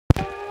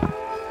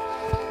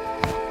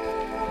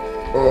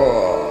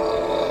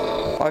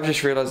I've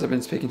just realised I've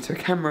been speaking to a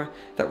camera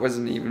that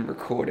wasn't even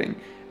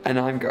recording, and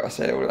I'm going to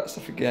say all that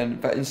stuff again.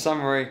 But in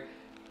summary,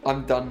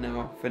 I'm done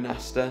now for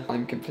Nasta.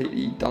 I'm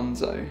completely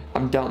donezo.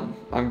 I'm done.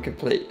 I'm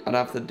complete. I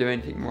don't have to do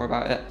anything more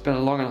about it. It's been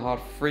a long and hard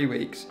 3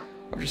 weeks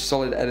of just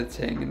solid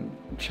editing and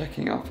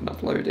checking up and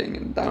uploading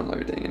and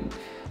downloading, and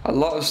a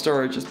lot of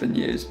storage has been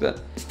used, but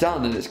it's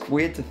done. And it's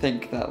weird to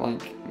think that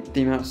like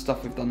the amount of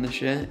stuff we've done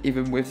this year,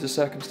 even with the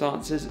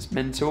circumstances, it's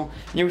mental.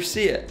 And you'll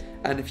see it.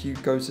 And if you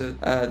go to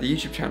the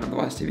YouTube channel, the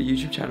YSTV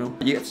YouTube channel,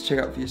 you get to check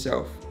out for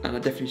yourself. And I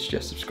definitely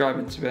suggest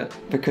subscribing to it,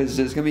 because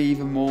there's gonna be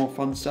even more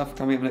fun stuff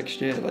coming up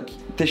next year. Like,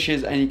 this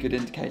year's any good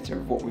indicator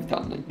of what we've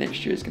done. Like,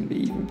 next year is gonna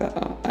be even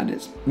better, and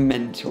it's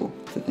mental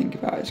to think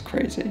about. It's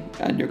crazy,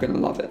 and you're gonna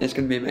love it. It's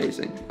gonna be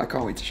amazing. I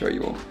can't wait to show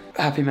you all.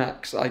 Happy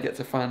Max, I get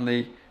to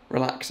finally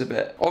relax a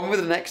bit. On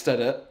with the next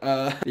edit.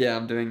 Yeah,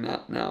 I'm doing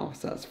that now,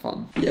 so that's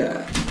fun.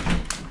 Yeah,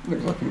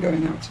 looks like I'm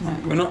going out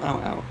tonight. We're not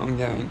out, I'm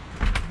going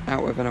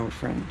out with an old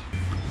friend.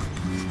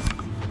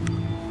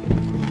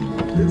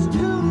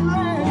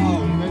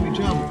 Oh, you made me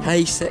jump.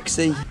 Hey,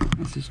 sexy.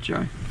 This is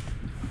Joe.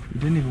 You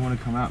didn't even want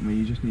to come at me,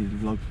 you just needed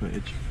vlog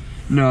footage.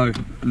 No,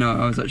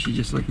 I was actually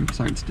just looking for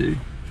something to do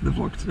for the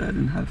vlog today. I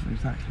didn't have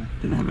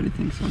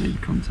anything, so I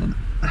needed content.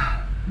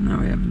 No,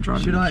 we haven't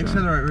driven. Should I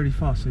accelerate really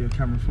fast so your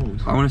camera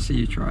falls? I want to see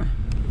you try.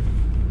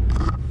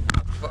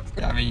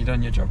 Yeah, I mean, you've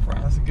done your job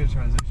right. That's a good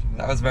transition.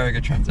 That was a very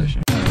good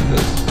transition. Do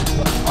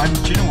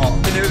you know what?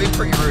 It would be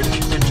pretty rude if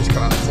you didn't just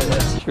come out and say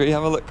this. Should we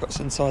have a look what's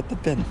inside the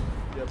bin?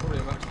 Yeah, probably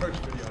a Max Roach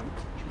video.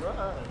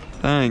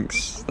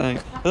 Thanks.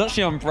 There's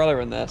actually an umbrella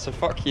in there, so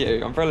fuck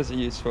you. Umbrellas are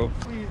useful.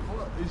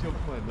 What is your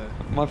point there?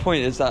 My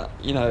point is that,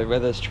 you know, where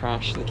there's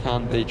trash, there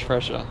can be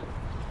treasure.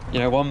 You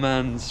know, one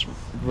man's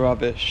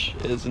rubbish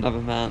is another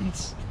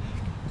man's.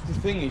 The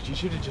thing is, you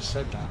should have just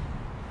said that.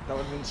 That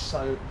would have been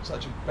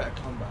such a better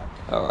comeback.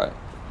 Alright,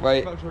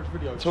 wait. Max Roach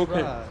video, Talking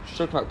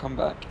about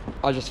comeback,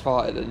 I just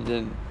farted and you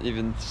didn't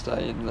even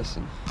stay and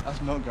listen. That's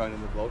not going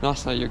in the vlog.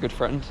 Nice to know you're a good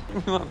friend.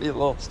 We might be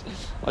lost.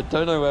 I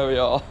don't know where we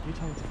are. You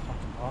told me to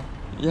fucking park.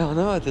 Yeah, I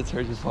know I did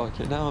tell you to park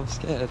it. Now I'm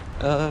scared.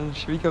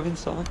 Should we go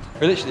inside?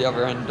 We're literally the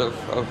other end of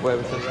where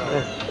we're supposed to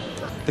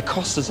be. The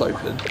Costa's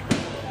open.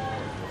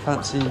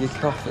 Fancy your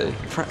coffee?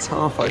 Frat's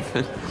half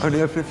open.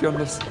 Only open if you're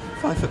under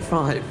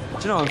 5'5". Do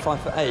you know I'm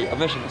 5'8"? I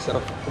measured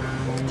myself.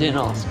 Didn't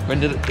ask. When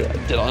did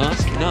I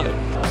ask? No.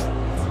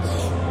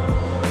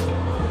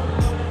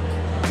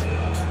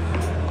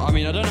 I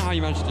mean, I don't know how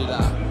you managed to do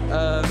that.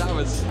 That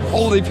was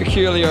all the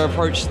peculiar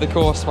approach to the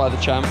course by the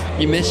champ.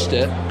 You missed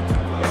it.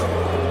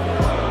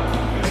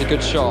 It's a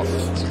good shot.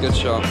 It's a good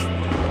shot.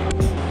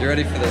 You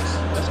ready for this?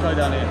 Let's go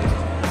down here.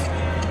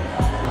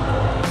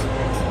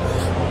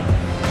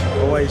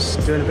 Always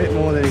doing a bit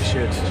more than he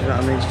should, do you know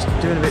what I mean? Just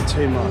doing a bit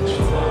too much.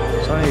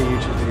 It's only a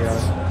YouTube video.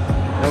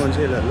 No one's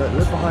here,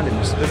 look behind him,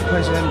 the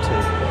place is empty.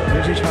 I'm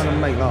literally trying to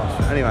make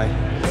laugh. Anyway,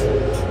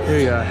 here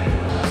we go.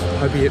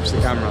 Hope he hips the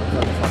camera,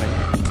 that'd be funny.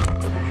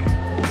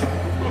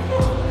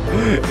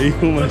 He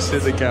almost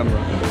hit the camera.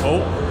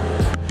 Oh!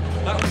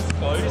 That was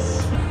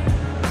close.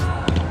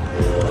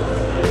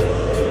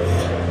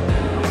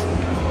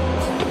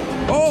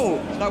 Oh!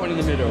 That one in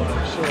the middle.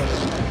 Sure.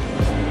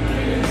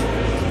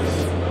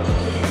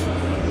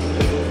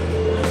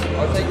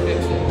 I'll take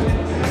 50.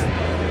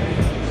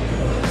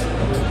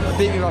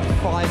 Beat me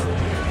by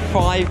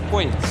five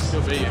points.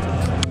 Still beat you.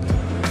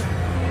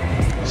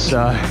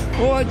 So.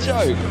 What a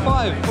joke,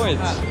 5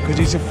 points. Because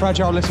he's a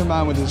fragile little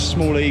man with a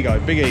small ego,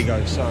 big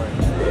ego, sorry.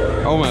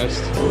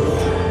 Almost.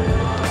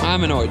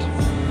 I'm annoyed.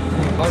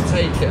 I'll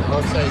take it,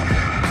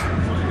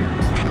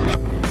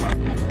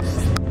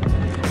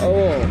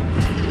 Oh.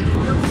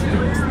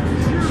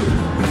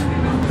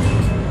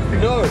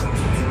 No.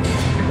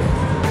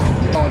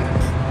 Oh.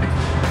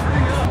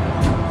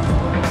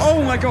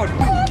 Oh my god!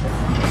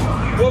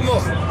 One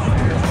more!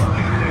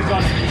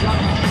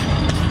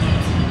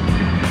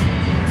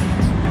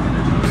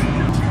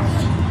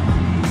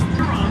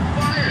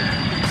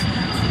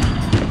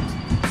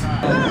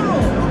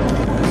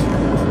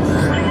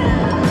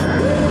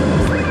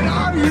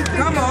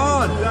 Come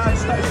on!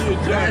 That's actually a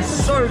joke. That's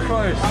so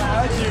close! I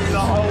had you the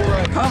whole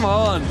race. Come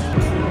on!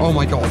 Oh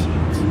my god!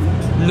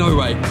 No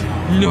way!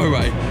 No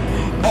way!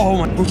 Oh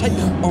my! We'll take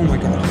that! Oh my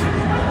god!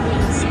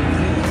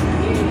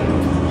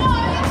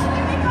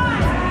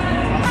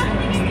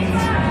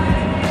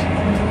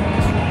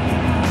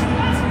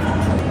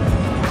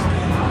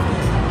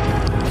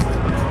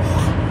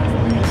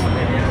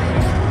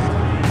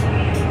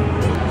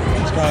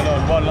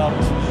 One lap,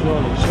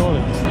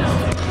 surely.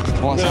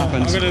 What's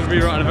happened? I'm going to be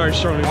writing a very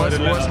strongly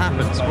worded letter.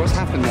 What's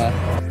happened there?